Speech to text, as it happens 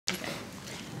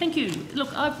Thank you.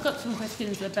 Look, I've got some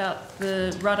questions about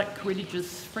the Ruddock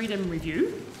Religious Freedom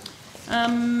Review.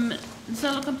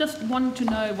 So look, I just want to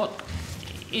know what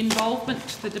involvement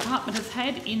the department has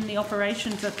had in the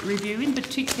operations of the review, in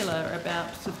particular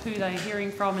about sort of who they're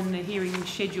hearing from and the hearing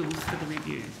schedules for the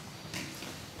review.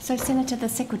 So, Senator, the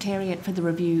Secretariat for the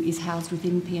review is housed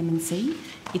within PM&C.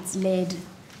 It's led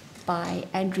by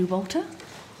Andrew Walter,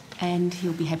 and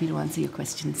he'll be happy to answer your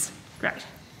questions. Great.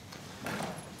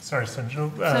 Sorry, Senator.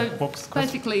 So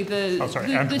basically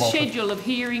the schedule of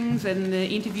hearings and the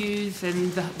interviews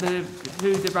and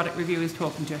who the Ruddock Review is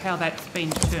talking to, how that's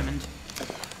been determined.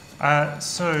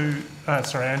 Sorry,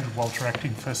 Andrew Walter,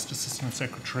 Acting First Assistant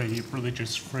Secretary,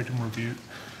 Religious Freedom Review.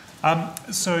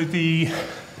 So the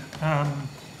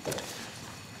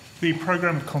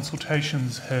program of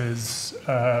consultations has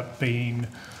been,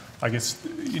 I guess,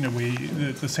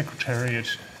 the Secretariat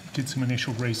did some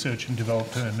initial research and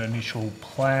developed an initial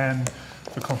plan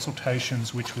for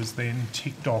consultations, which was then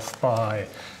ticked off by,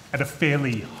 at a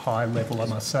fairly high level, I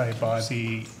must say, by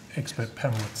the expert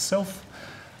panel itself.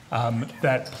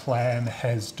 That plan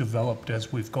has developed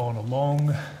as we've gone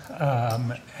along,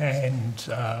 and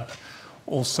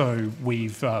also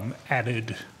we've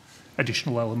added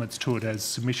additional elements to it as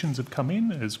submissions have come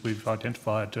in, as we've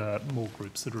identified more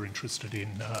groups that are interested in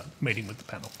meeting with the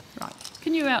panel. Right.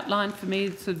 Can you outline for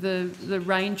me sort of the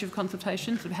range of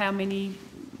consultations, of how many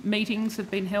meetings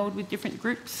have been held with different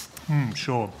groups?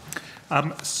 Sure.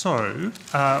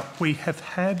 We have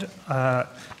had,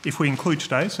 if we include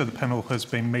today, so the panel has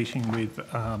been meeting with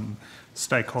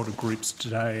stakeholder groups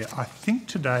today. I think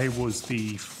today was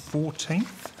the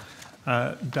 14th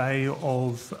day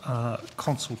of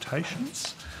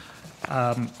consultations.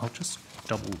 I'll just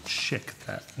double check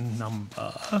that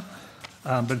number,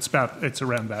 but it's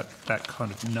around that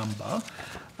kind of number.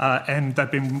 And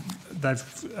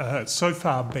they've so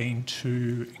far been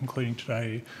to, including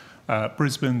today,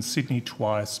 Brisbane, Sydney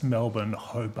twice, Melbourne,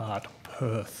 Hobart,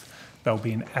 Perth. They'll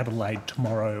be in Adelaide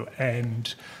tomorrow,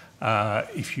 and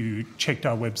if you checked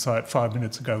our website 5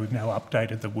 minutes ago, we've now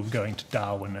updated that we're going to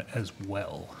Darwin as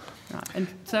well. Right. And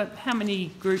so how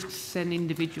many groups and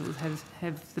individuals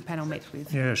have the panel met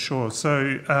with? Yeah, sure.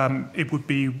 So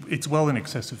it's well in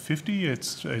excess of 50.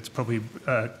 It's probably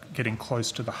getting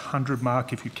close to the 100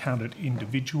 mark if you count it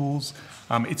individuals.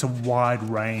 It's a wide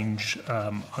range,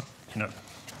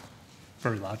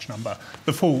 very large number.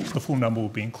 The full number will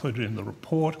be included in the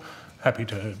report. Happy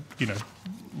to,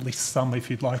 list some if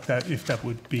you'd like that, if that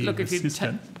would be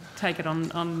assistant. If you take it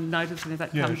on notice, and if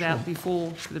that comes out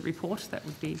before the report, that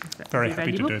would be very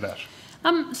happy to do that.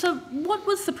 So what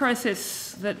was the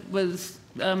process that was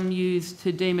used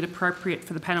to deem it appropriate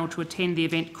for the panel to attend the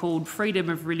event called Freedom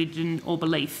of Religion or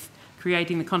Belief,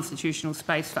 Creating the Constitutional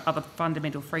Space for Other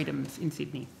Fundamental Freedoms in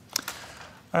Sydney?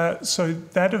 So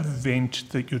that event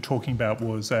that you're talking about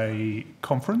was a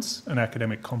conference, an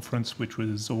academic conference, which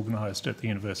was organised at the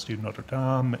University of Notre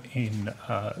Dame in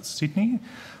Sydney.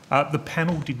 The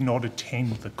panel did not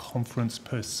attend the conference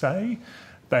per se.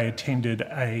 They attended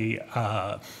a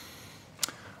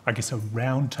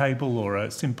roundtable or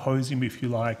a symposium, if you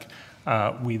like,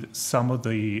 with some of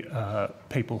the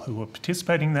people who were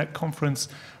participating in that conference.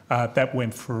 That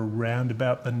went for around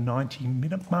about the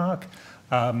 90-minute mark.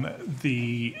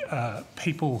 The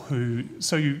people who...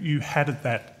 So you had at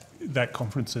that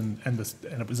conference, and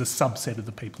it was a subset of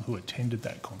the people who attended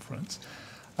that conference,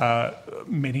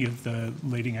 many of the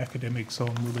leading academics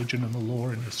on religion and the law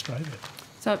in Australia.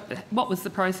 So what was the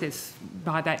process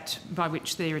by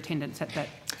which their attendance at that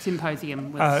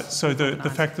symposium was So the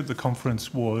fact that the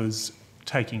conference was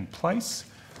taking place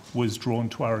was drawn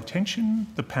to our attention.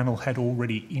 The panel had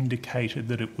already indicated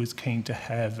that it was keen to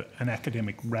have an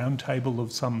academic roundtable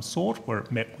of some sort where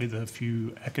it met with a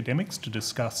few academics to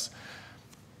discuss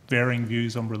varying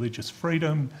views on religious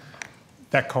freedom.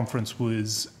 That conference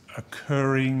was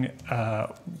occurring.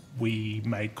 We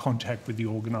made contact with the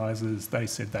organisers. They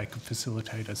said they could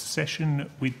facilitate a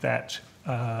session with the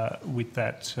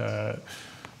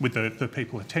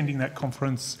people attending that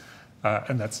conference,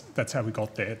 and that's how we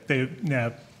got there.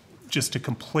 Now, just to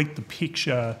complete the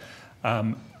picture,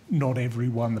 not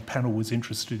everyone the panel was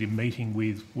interested in meeting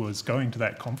with was going to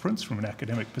that conference from an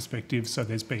academic perspective, so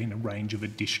there's been a range of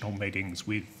additional meetings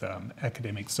with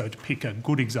academics. So to pick a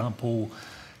good example,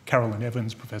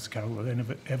 Professor Carolyn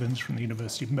Evans from the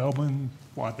University of Melbourne,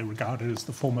 widely regarded as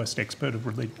the foremost expert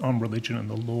on religion and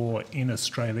the law in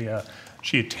Australia.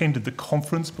 She attended the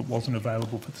conference but wasn't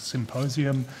available for the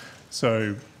symposium,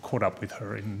 so caught up with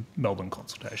her in Melbourne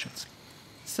consultations.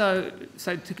 So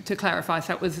to clarify,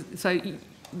 so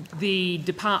the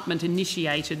department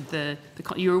initiated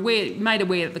you were made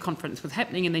aware that the conference was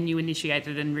happening, and then you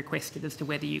initiated and requested as to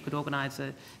whether you could organise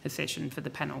a session for the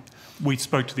panel. We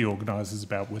spoke to the organisers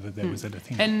about whether there was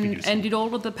anything. And did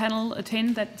all of the panel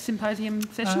attend that symposium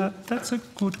session? That's a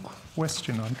good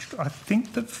question. I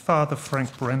think that Father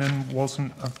Frank Brennan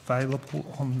wasn't available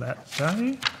on that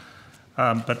day,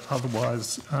 but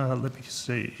otherwise, let me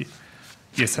see.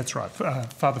 Yes, that's right.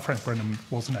 Father Frank Brennan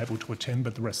wasn't able to attend,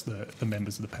 but the rest of the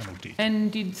members of the panel did. And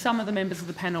did some of the members of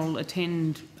the panel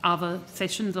attend other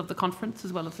sessions of the conference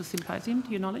as well as the symposium, to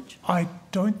your knowledge? I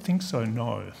don't think so,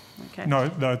 no. Okay. No,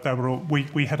 they were all,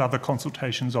 we had other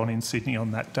consultations on in Sydney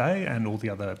on that day, and all the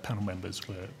other panel members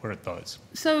were at those.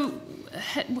 So,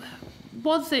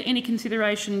 was there any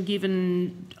consideration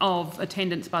given of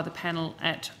attendance by the panel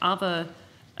at other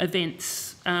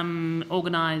events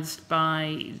organised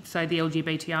by, say, the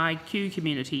LGBTIQ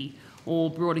community, or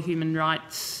broader human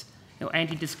rights or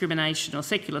anti-discrimination or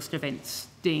secularist events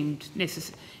deemed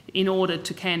necessary in order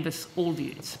to canvass all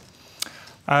views?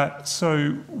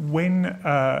 So when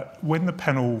the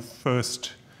panel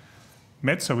first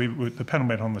met, the panel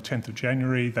met on the 10th of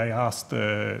January, they asked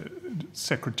the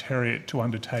Secretariat to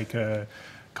undertake a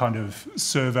kind of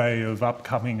survey of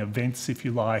upcoming events, if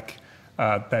you like,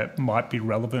 that might be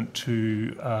relevant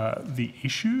to the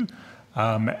issue,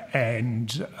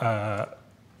 and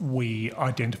we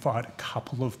identified a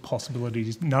couple of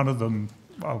possibilities. None of them,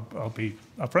 I'll be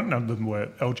upfront, none of them were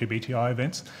LGBTI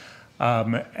events,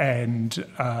 and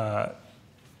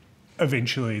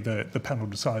eventually the panel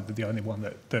decided that the only one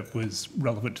that was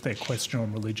relevant to their question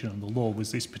on religion and the law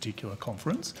was this particular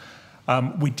conference.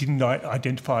 We didn't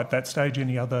identify at that stage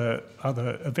any other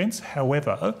events.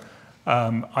 However,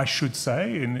 I should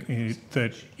say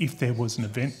that if there was an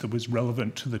event that was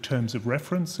relevant to the terms of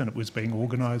reference and it was being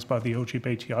organised by the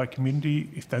LGBTI community,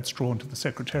 if that's drawn to the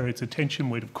Secretariat's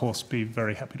attention, we'd of course be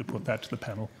very happy to put that to the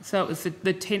panel. So it was the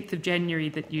 10th of January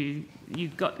that you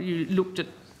looked at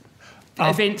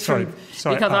events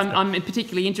because I'm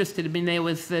particularly interested. I mean, there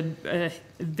was a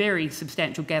very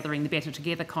substantial gathering, the Better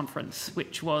Together conference,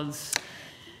 which was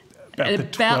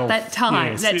about that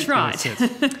time. Yes, that's right. Yes.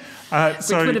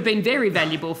 Which would have been very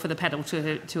valuable for the panel to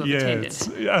have attended.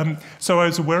 So I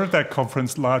was aware of that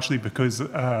conference largely because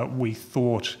we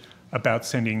thought about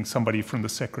sending somebody from the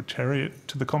Secretariat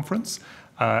to the conference.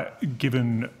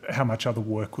 Given how much other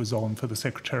work was on for the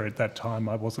Secretariat at that time,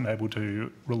 I wasn't able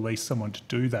to release someone to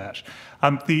do that.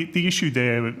 The issue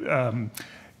there,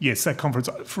 yes, that conference,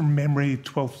 from memory,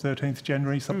 12th, 13th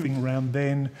January, something around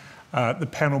then. The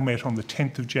panel met on the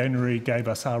 10th of January, gave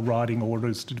us our writing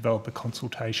orders to develop a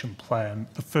consultation plan,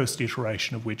 the first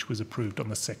iteration of which was approved on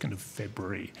the 2nd of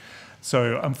February.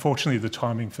 So unfortunately, the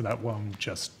timing for that one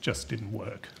just didn't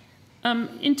work.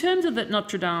 In terms of the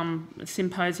Notre Dame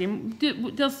symposium,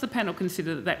 does the panel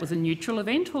consider that was a neutral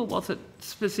event, or was it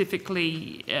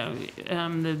specifically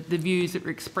the views that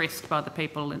were expressed by the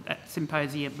people at that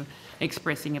symposium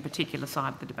expressing a particular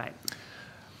side of the debate?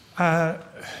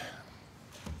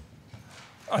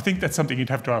 I think that's something you'd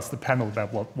have to ask the panel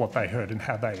about what they heard and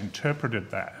how they interpreted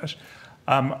that.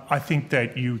 I think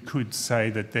that you could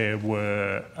say that there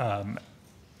were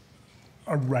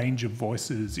a range of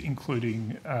voices,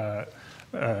 including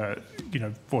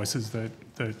voices that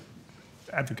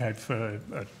advocate for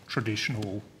a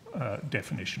traditional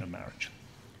definition of marriage.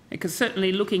 Because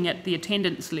certainly looking at the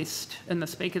attendance list and the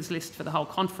speakers list for the whole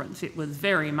conference, it was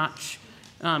very much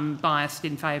biased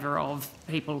in favour of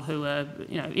people who are,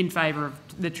 in favour of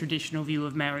the traditional view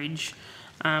of marriage,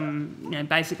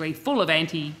 basically full of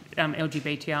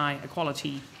anti-LGBTI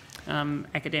equality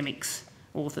academics,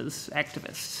 authors,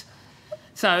 activists.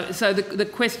 So the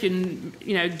question,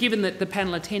 given that the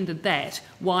panel attended that,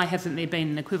 why hasn't there been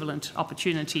an equivalent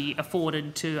opportunity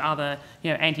afforded to other,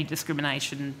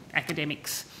 anti-discrimination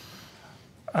academics?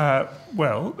 There's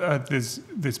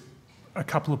a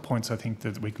couple of points I think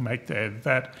that we can make there.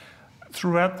 That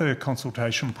throughout the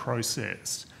consultation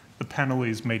process, the panel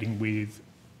is meeting with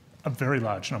a very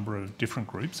large number of different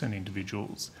groups and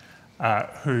individuals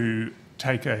who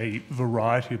take a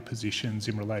variety of positions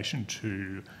in relation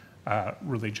to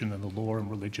religion and the law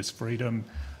and religious freedom,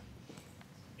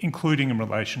 including in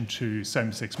relation to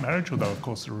same-sex marriage, although of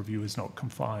course the review is not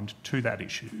confined to that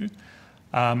issue.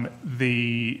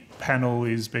 The panel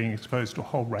is being exposed to a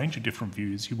whole range of different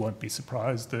views. You won't be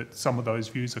surprised that some of those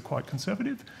views are quite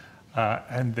conservative,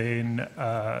 and then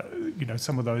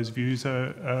some of those views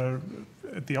are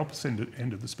at the opposite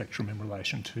end of the spectrum in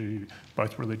relation to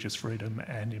both religious freedom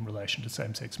and in relation to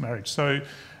same-sex marriage. So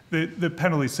the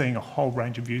panel is seeing a whole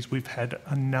range of views. We've had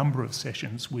a number of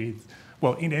sessions with,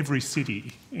 in every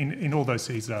city, in all those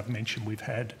cities that I've mentioned, we've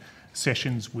had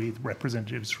sessions with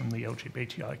representatives from the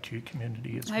LGBTIQ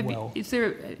community as well.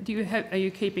 Are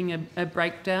you keeping a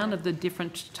breakdown of the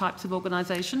different types of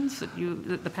organisations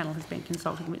that the panel has been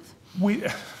consulting with?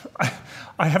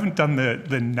 I haven't done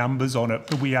the numbers on it,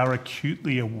 but we are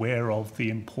acutely aware of the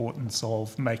importance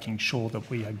of making sure that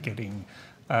we are getting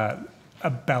a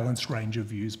balanced range of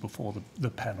views before the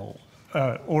panel,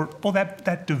 or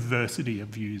that diversity of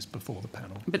views before the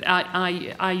panel. But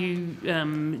are you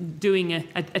doing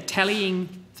a tallying,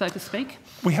 so to speak?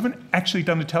 We haven't actually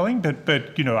done the tallying,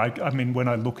 but you know, I mean, when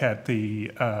I look at we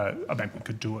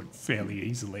could do it fairly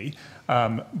easily,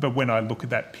 but when I look at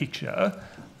that picture,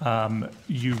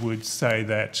 you would say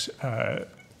that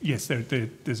yes,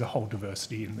 there's a whole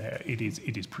diversity in there. It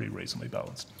is pretty reasonably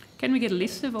balanced. Can we get a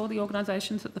list of all the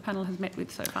organisations that the panel has met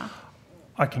with so far?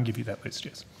 I can give you that list,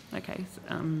 yes. Okay,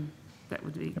 that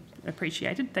would be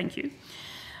appreciated. Thank you.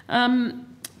 I'm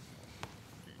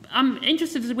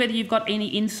interested as to whether you've got any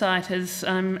insight. As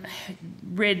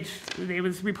read, there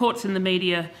was reports in the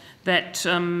media that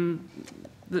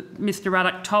that Mr.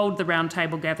 Ruddock told the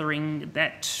roundtable gathering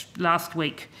that last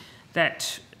week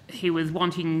that he was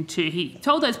wanting to. He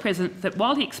told those present that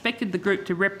while he expected the group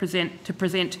to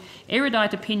present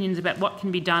erudite opinions about what can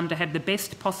be done to have the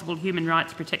best possible human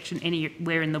rights protection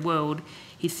anywhere in the world,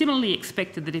 he similarly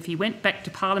expected that if he went back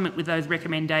to Parliament with those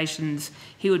recommendations,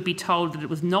 he would be told that it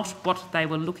was not what they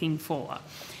were looking for.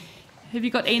 Have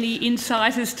you got any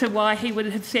insight as to why he would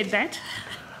have said that?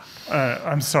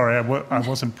 I'm sorry, I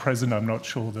wasn't present. I'm not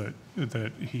sure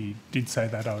that he did say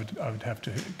that. I would have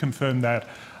to confirm that.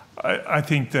 I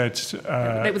think that...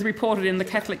 that was reported in the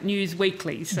Catholic News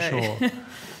Weekly. So. Sure.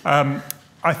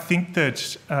 I think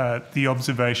that the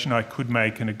observation I could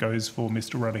make, and it goes for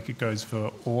Mr. Ruddock, it goes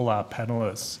for all our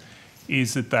panellists,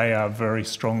 is that they are very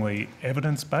strongly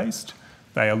evidence-based.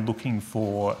 They are looking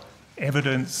for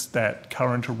evidence that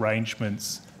current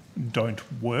arrangements don't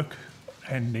work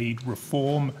and need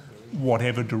reform,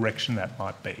 whatever direction that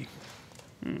might be.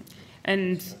 Mm.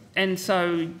 And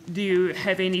so, do you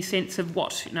have any sense of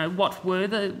what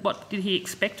did he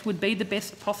expect would be the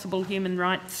best possible human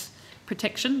rights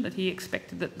protection that he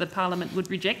expected that the Parliament would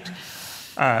reject?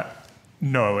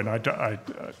 No, and I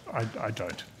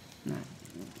don't. No.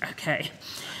 Okay.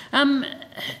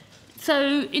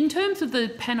 So, in terms of the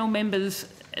panel members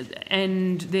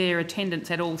and their attendance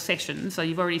at all sessions, so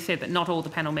you've already said that not all the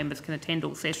panel members can attend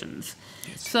all sessions.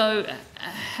 Yes. So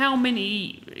how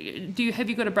many, have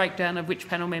you got a breakdown of which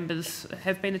panel members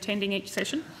have been attending each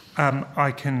session?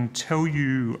 I can tell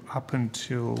you up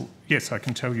until, yes, I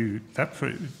can tell you that. Do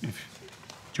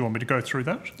you want me to go through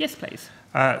that? Yes, please.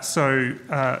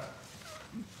 There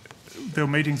were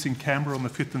meetings in Canberra on the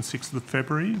 5th and 6th of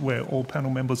February where all panel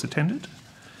members attended.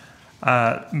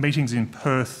 Meetings in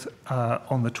Perth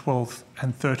on the 12th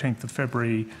and 13th of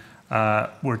February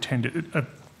were attended.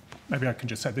 Maybe I can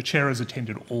just say the chair has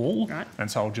attended all, right,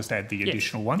 and so I'll just add the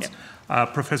additional ones.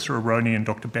 Yep. Professor Aroney and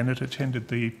Dr. Bennett attended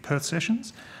the Perth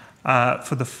sessions.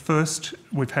 For the first,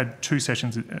 we've had 2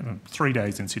 sessions, 3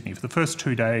 days in Sydney. For the first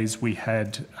 2 days, we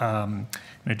had, in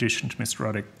addition to Mr.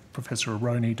 Ruddock, Professor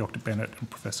Aroney, Dr. Bennett, and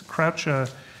Professor Croucher.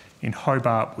 In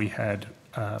Hobart, we had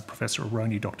Professor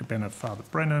Aroney, Dr. Bennett, Father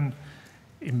Brennan.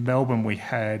 In Melbourne, we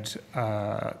had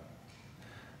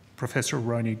Professor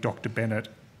Aroney, Dr. Bennett,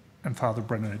 and Father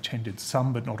Brennan attended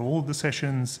some but not all of the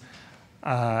sessions.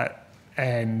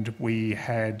 And we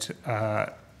had,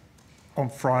 on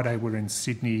Friday, we're in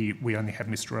Sydney, we only had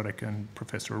Mr. Ruddock and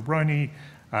Professor Aroney.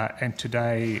 And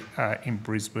today in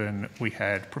Brisbane, we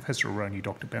had Professor Aroney,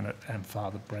 Dr. Bennett, and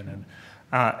Father Brennan.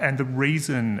 And the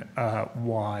reason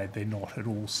why they're not at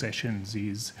all sessions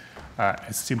is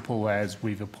as simple as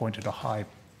we've appointed a high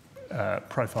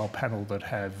profile panel that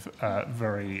have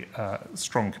very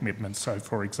strong commitments. So,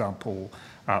 for example,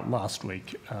 last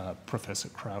week, Professor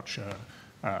Croucher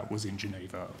was in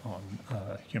Geneva on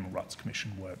Human Rights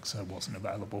Commission work, so wasn't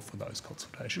available for those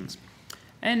consultations.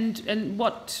 And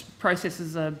what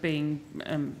processes are being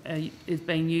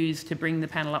used to bring the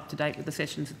panel up to date with the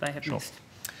sessions that they have missed?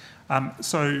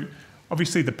 So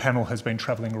obviously the panel has been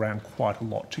travelling around quite a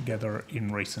lot together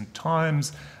in recent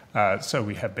times. So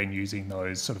we have been using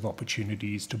those sort of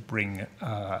opportunities to bring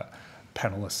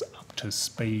panellists up to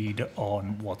speed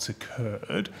on what's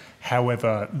occurred.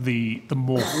 However, the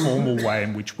more formal way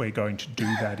in which we're going to do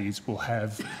that is we'll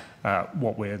have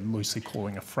what we're loosely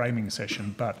calling a framing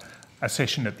session, but a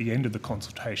session at the end of the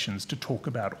consultations to talk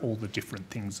about all the different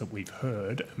things that we've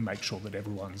heard and make sure that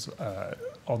everyone's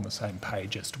on the same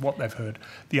page as to what they've heard.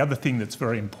 The other thing that's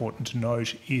very important to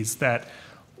note is that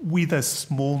with a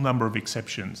small number of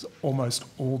exceptions, almost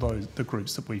all the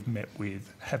groups that we've met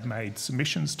with have made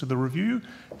submissions to the review,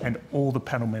 and all the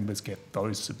panel members get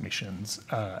those submissions.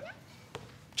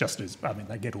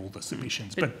 They get all the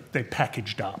submissions, but they're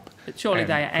packaged up. But surely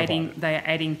they are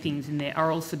adding things in their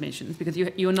oral submissions, because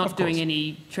you're not doing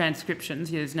any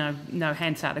transcriptions. There's no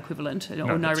Hansard equivalent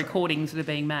or no recordings that are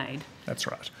being made. That's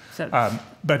right. So,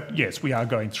 but yes, we are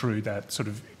going through that sort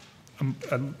of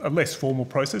a less formal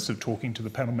process of talking to the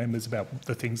panel members about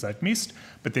the things they've missed,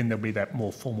 but then there'll be that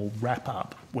more formal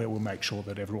wrap-up where we'll make sure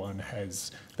that everyone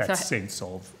has that sense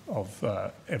of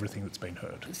everything that's been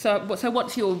heard. So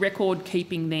what's your record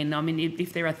keeping then? I mean,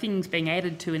 if there are things being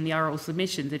added to in the oral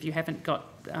submissions, if you haven't got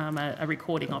a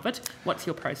recording of it, what's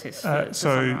your process for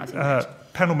summarising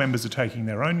that? Panel members are taking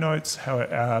their own notes,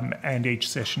 and each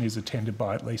session is attended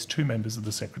by at least 2 members of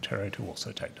the Secretariat who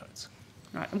also take notes.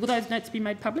 Right, and will those notes be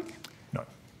made public? No.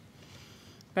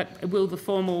 But will the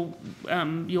formal,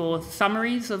 your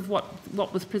summaries of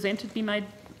what was presented be made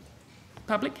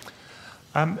public?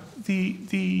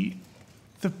 The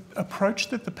approach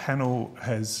that the panel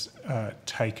has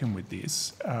taken with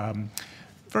this,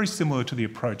 very similar to the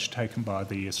approach taken by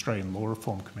the Australian Law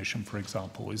Reform Commission, for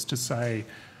example, is to say,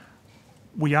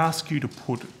 we ask you to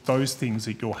put those things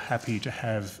that you're happy to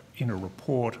have in a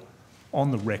report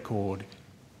on the record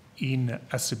in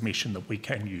a submission that we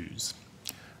can use,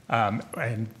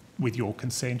 and with your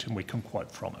consent, and we can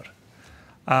quote from it.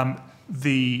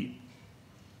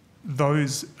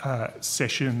 Those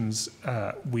sessions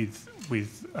with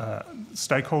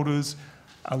stakeholders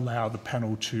allow the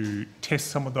panel to test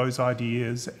some of those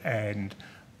ideas and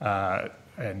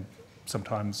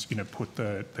sometimes put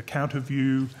the counter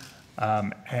view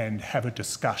and have a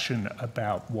discussion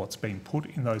about what's been put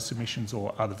in those submissions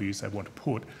or other views they want to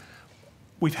put.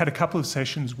 We've had a couple of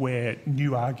sessions where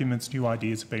new arguments, new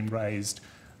ideas have been raised.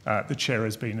 The chair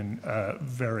has been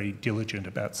very diligent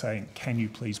about saying, can you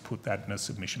please put that in a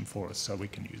submission for us so we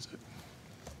can use it?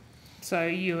 So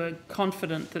you are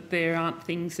confident that there aren't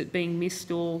things that are being missed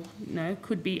or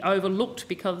could be overlooked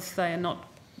because they are not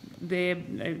they're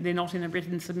not in a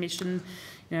written submission.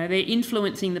 They're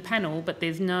influencing the panel, but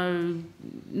there's no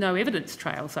evidence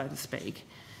trail, so to speak.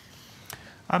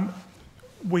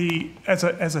 As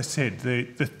I said,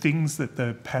 the things that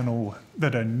the panel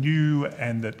that are new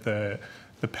and that the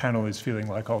panel is feeling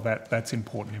like, that's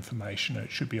important information,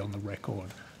 it should be on the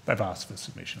record. They've asked for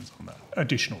submissions on that,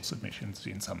 additional submissions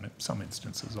in some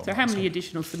instances. So how many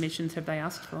additional submissions have they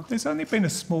asked for? There's only been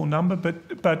a small number,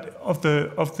 but of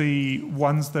the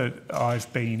ones that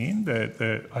I've been in,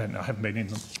 I haven't been in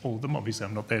all of them. Obviously,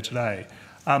 I'm not there today.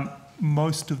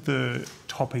 Most of the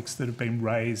topics that have been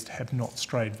raised have not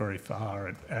strayed very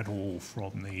far at all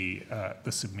from the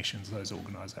submissions those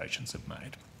organisations have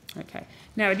made. Okay.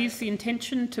 Now, it is the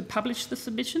intention to publish the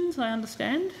submissions, I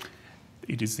understand?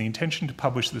 It is the intention to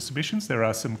publish the submissions. There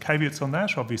are some caveats on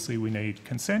that. Obviously, we need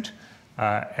consent,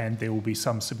 and there will be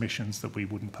some submissions that we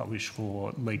wouldn't publish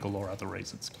for legal or other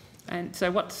reasons. And so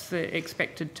what's the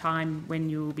expected time when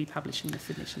you will be publishing the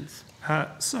submissions?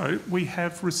 So we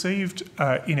have received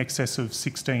in excess of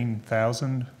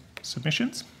 16,000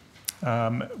 submissions,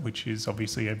 which is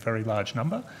obviously a very large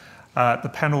number.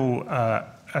 The panel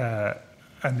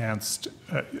announced,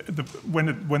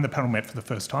 when the panel met for the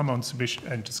first time on submission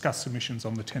and discussed submissions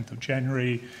on the 10th of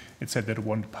January, it said that it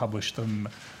wanted to publish them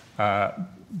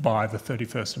by the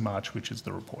 31st of March, which is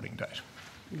the reporting date.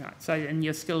 Right, so, and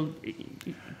you still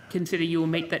consider you will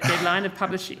meet that deadline of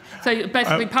publishing? So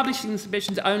basically publishing the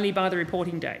submissions only by the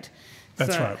reporting date?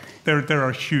 That's right. There are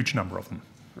a huge number of them.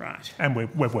 Right. And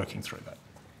we're working through that.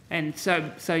 And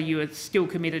so you are still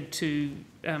committed to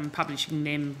publishing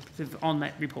them on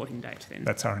that reporting date then?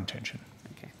 That's our intention.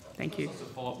 Okay, thank you. Just a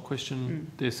follow-up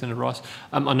question there, Senator Rice.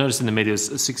 I noticed in the media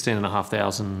there's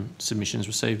 16,500 submissions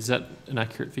received. Is that an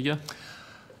accurate figure?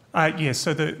 Yes,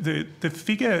 so the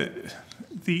figure,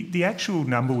 the actual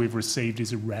number we've received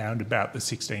is around about the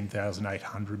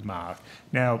 16,800 mark.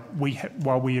 Now,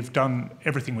 while we have done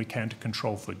everything we can to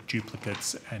control for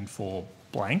duplicates and for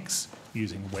blanks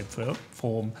using the web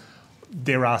form,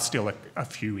 there are still a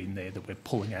few in there that we're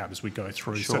pulling out as we go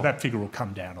through. Sure. So that figure will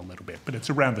come down a little bit, but it's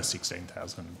around the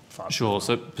 16,500. Sure.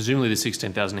 So presumably the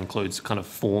 16,000 includes kind of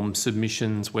form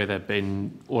submissions where they've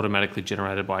been automatically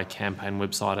generated by a campaign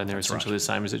website and they're essentially the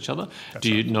same as each other.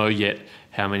 Do you know yet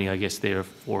how many, I guess, there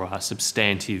are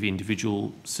substantive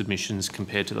individual submissions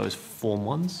compared to those form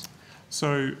ones?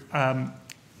 So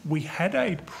we had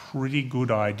a pretty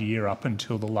good idea up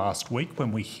until the last week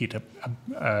when we hit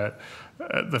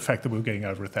the fact that we were getting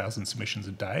over 1,000 submissions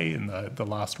a day in the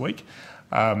last week.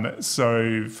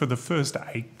 So for the first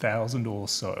 8,000 or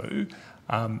so,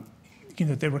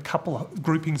 there were a couple of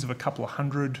groupings of a couple of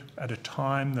hundred at a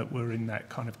time that were in that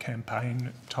kind of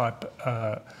campaign type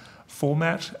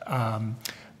format.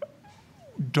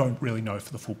 Don't really know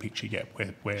for the full picture yet.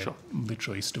 We're Sure.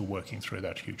 literally still working through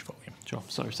that huge volume. Sure.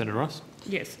 So, Senator Rice?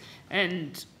 Yes,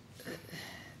 and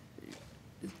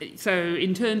so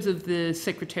in terms of the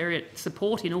Secretariat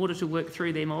support, in order to work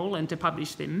through them all and to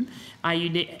publish them,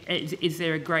 is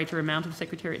there a greater amount of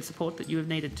Secretariat support that you have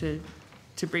needed to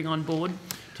bring on board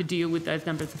to deal with those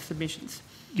numbers of submissions?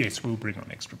 Yes, we'll bring on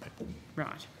extra people.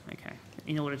 Right, okay,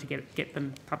 in order to get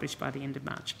them published by the end of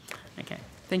March. Okay,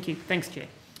 thank you. Thanks, Chair.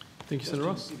 Thank you, Senator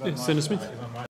Rice. Yeah, Senator Smith?